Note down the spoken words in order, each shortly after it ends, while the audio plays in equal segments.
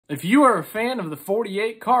If you are a fan of the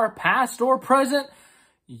 48 car, past or present,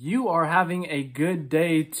 you are having a good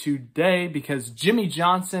day today because Jimmie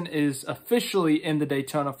Johnson is officially in the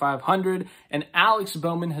Daytona 500 and Alex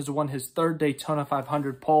Bowman has won his third Daytona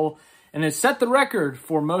 500 pole and has set the record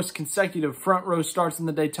for most consecutive front row starts in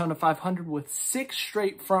the Daytona 500 with 6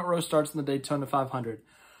 straight front row starts in the Daytona 500.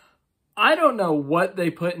 I don't know what they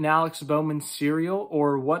put in Alex Bowman's cereal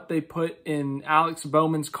or what they put in Alex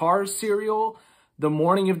Bowman's car's cereal the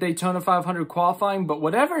morning of Daytona 500 qualifying, but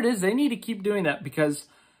whatever it is, they need to keep doing that because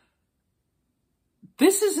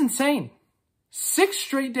this is insane. 6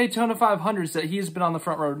 straight Daytona 500s that he has been on the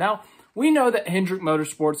front row. Now, we know that Hendrick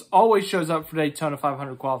Motorsports always shows up for Daytona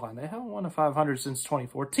 500 qualifying. They haven't won a 500 since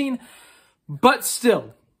 2014, but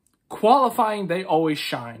still, qualifying, they always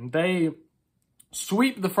shine. They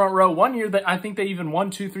sweep the front row. One year, I think they even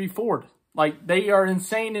won 2, 3, 4. Like, they are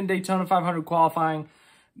insane in Daytona 500 qualifying.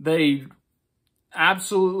 They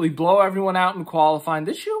absolutely blow everyone out in qualifying.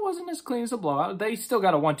 This year wasn't as clean as a blowout. They still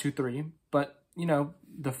got a 1, 2, 3, but, you know,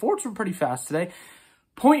 the Fords were pretty fast today.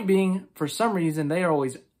 Point being, for some reason, they are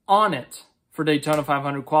always on it for Daytona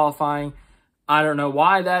 500 qualifying. I don't know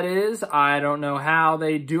why that is. I don't know how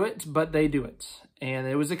they do it, but they do it. And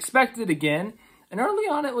it was expected again. And early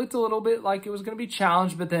on, it looked a little bit like it was going to be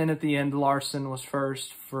challenged, but then at the end, Larson was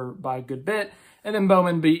first by a good bit, and then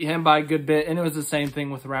Bowman beat him by a good bit, and it was the same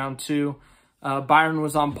thing with round 2. Byron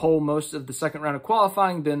was on pole most of the second round of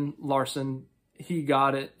qualifying, then Larson, he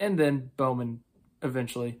got it, and then Bowman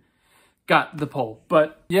eventually got the pole.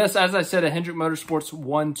 But yes, as I said, at Hendrick Motorsports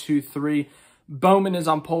 1, 2, 3, Bowman is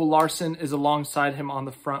on pole, Larson is alongside him on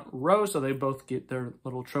the front row, so they both get their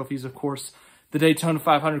little trophies, of course. The Daytona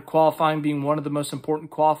 500 qualifying being one of the most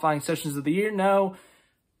important qualifying sessions of the year. No,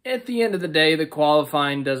 at the end of the day, the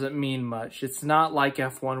qualifying doesn't mean much. It's not like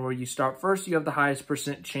F1 where you start first, you have the highest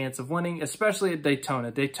 % chance of winning, especially at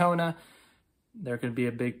Daytona. Daytona, there could be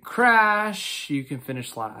a big crash, you can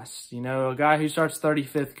finish last. You know, a guy who starts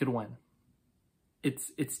 35th could win.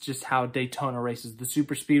 It's just how Daytona races. The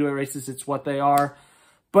super speedway races, it's what they are.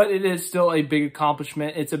 But it is still a big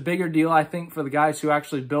accomplishment. It's a bigger deal, I think, for the guys who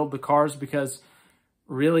actually build the cars because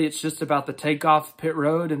really, it's just about the takeoff pit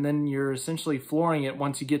road, and then you're essentially flooring it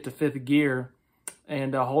once you get to 5th gear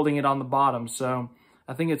and holding it on the bottom. So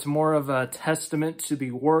I think it's more of a testament to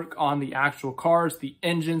the work on the actual cars, the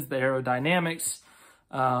engines, the aerodynamics.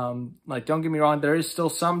 Like, don't get me wrong, there is still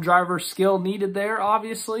some driver skill needed there,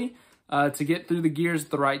 obviously, to get through the gears at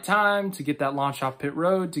the right time, to get that launch off pit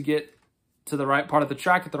road, to get to the right part of the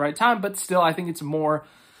track at the right time. But still, I think it's more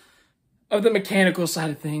of the mechanical side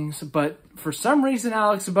of things. But for some reason,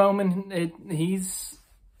 Alex Bowman, he's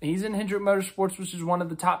in Hendrick Motorsports, which is one of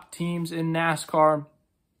the top teams in NASCAR.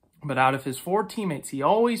 But out of his 4 teammates, he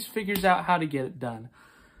always figures out how to get it done.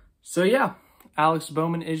 So yeah, Alex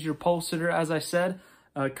Bowman is your pole sitter, as I said.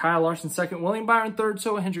 Kyle Larson 2nd, William Byron 3rd,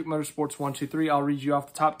 so Hendrick Motorsports 1, 2, 3. I'll read you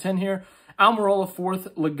off the top 10 here. Almirola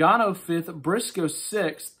 4th, Logano 5th, Briscoe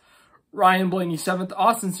 6th, Ryan Blaney 7th,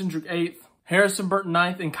 Austin Cindric 8th, Harrison Burton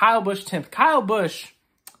 9th, and Kyle Busch 10th. Kyle Busch,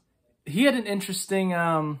 he had an interesting,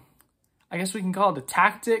 I guess we can call it a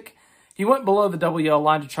tactic. He went below the WL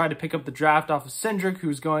line to try to pick up the draft off of Cindric, who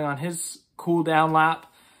was going on his cool down lap.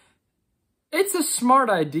 It's a smart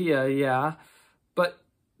idea, yeah, but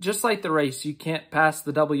just like the race, you can't pass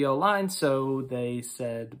the WL line, so they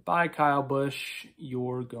said, bye, Kyle Busch,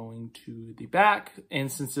 you're going to the back.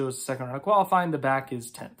 And since it was the second round of qualifying, the back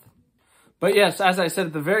is 10th. But yes, as I said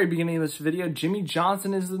at the very beginning of this video, Jimmie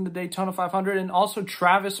Johnson is in the Daytona 500 and also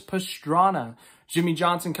Travis Pastrana. Jimmie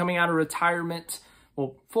Johnson coming out of retirement,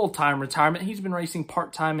 well, full-time retirement. He's been racing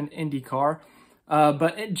part-time in IndyCar.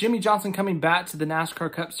 But Jimmie Johnson coming back to the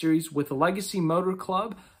NASCAR Cup Series with the Legacy Motor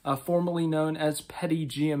Club, formerly known as Petty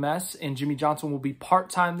GMS. And Jimmie Johnson will be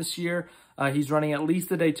part-time this year. He's running at least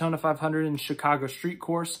the Daytona 500 and Chicago Street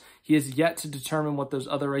Course. He has yet to determine what those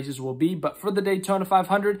other races will be. But for the Daytona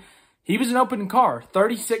 500, he was an open car.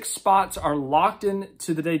 36 spots are locked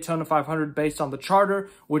into the Daytona 500 based on the charter,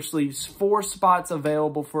 which leaves 4 spots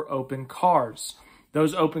available for open cars.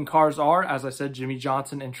 Those open cars are, as I said, Jimmie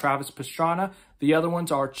Johnson and Travis Pastrana. The other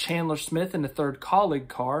ones are Chandler Smith in a 3rd colleague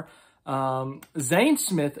car, Zane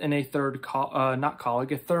Smith in a 3rd,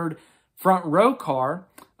 a 3rd front row car.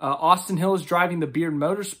 Austin Hill is driving the Beard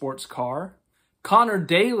Motorsports car. Connor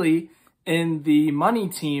Daly in the Money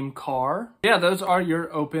Team car. Yeah, those are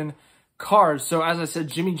your open cars. So as I said,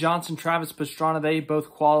 Jimmie Johnson, Travis Pastrana, they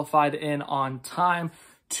both qualified in on time.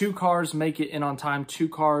 2 cars make it in on time. 2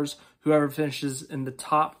 cars, whoever finishes in the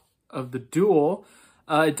top of the duel.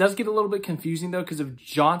 It does get a little bit confusing though, because if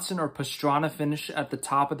Johnson or Pastrana finish at the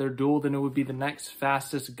top of their duel, then it would be the next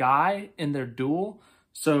fastest guy in their duel.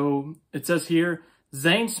 So it says here,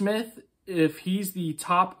 Zane Smith, if he's the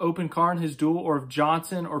top open car in his duel, or if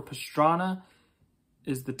Johnson or Pastrana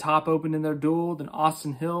is the top open in their duel, then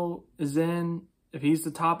Austin Hill is in. If he's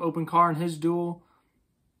the top open car in his duel,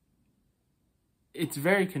 it's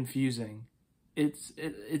very confusing.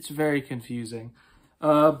 It's very confusing.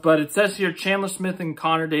 But it says here, Chandler Smith and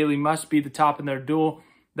Connor Daly must be the top in their duel.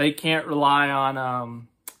 They can't rely on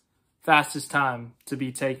fastest time to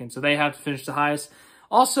be taken, so they have to finish the highest.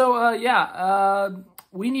 Also,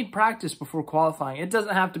 we need practice before qualifying. It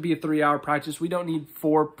doesn't have to be a 3-hour practice. We don't need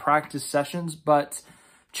 4 practice sessions, but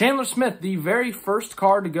Chandler Smith, the very first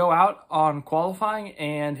car to go out on qualifying,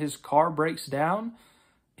 and his car breaks down.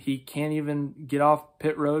 He can't even get off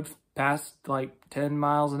pit road past like 10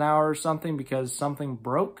 miles an hour or something because something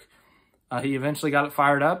broke. He eventually got it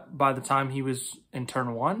fired up by the time he was in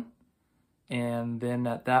turn 1. And then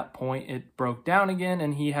at that point, it broke down again,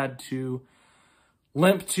 and he had to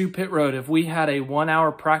limp to pit road. If we had a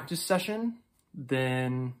 1-hour practice session,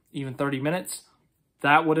 then even 30 minutes,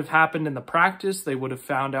 that would have happened in the practice. They would have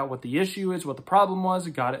found out what the issue is, what the problem was,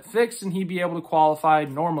 got it fixed, and he'd be able to qualify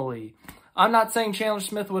normally. I'm not saying Chandler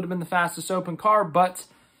Smith would have been the fastest open car, but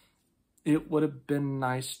it would have been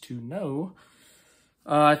nice to know.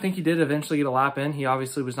 I think he did eventually get a lap in. He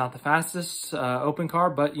obviously was not the fastest open car,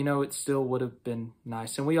 but, you know, it still would have been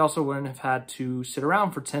nice. And we also wouldn't have had to sit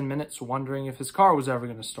around for 10 minutes wondering if his car was ever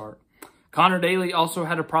going to start. Connor Daly also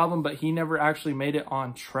had a problem, but he never actually made it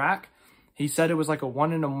on track. He said it was like a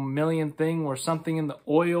 1 in a million thing where something in the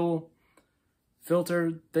oil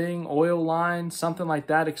filter thing, oil line, something like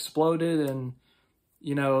that exploded, and,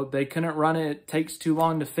 you know, they couldn't run it. It takes too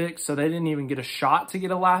long to fix, so they didn't even get a shot to get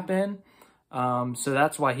a lap in. So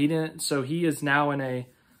that's why he didn't. So he is now in a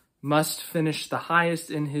must finish the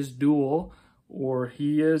highest in his duel or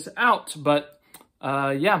he is out. But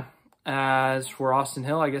yeah, as for Austin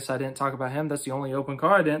Hill, I guess I didn't talk about him. That's the only open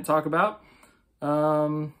car I didn't talk about.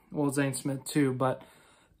 Well, Zane Smith too. But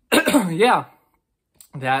yeah,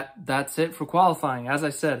 that's it for qualifying. As I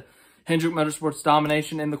said, Hendrick Motorsports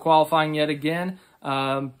domination in the qualifying yet again.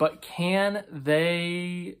 But can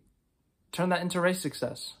they turn that into race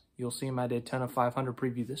success? You'll see my Daytona 500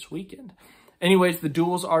 preview this weekend. Anyways, the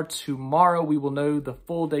duels are tomorrow. We will know the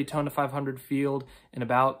full Daytona 500 field in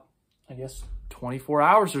about, I guess, 24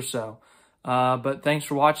 hours or so. But thanks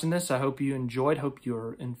for watching this. I hope you enjoyed. Hope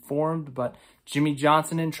you're informed. But Jimmie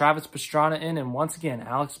Johnson in, Travis Pastrana in, and once again,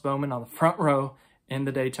 Alex Bowman on the front row in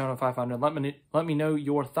the Daytona 500. Let me know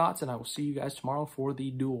your thoughts, and I will see you guys tomorrow for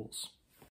the duels.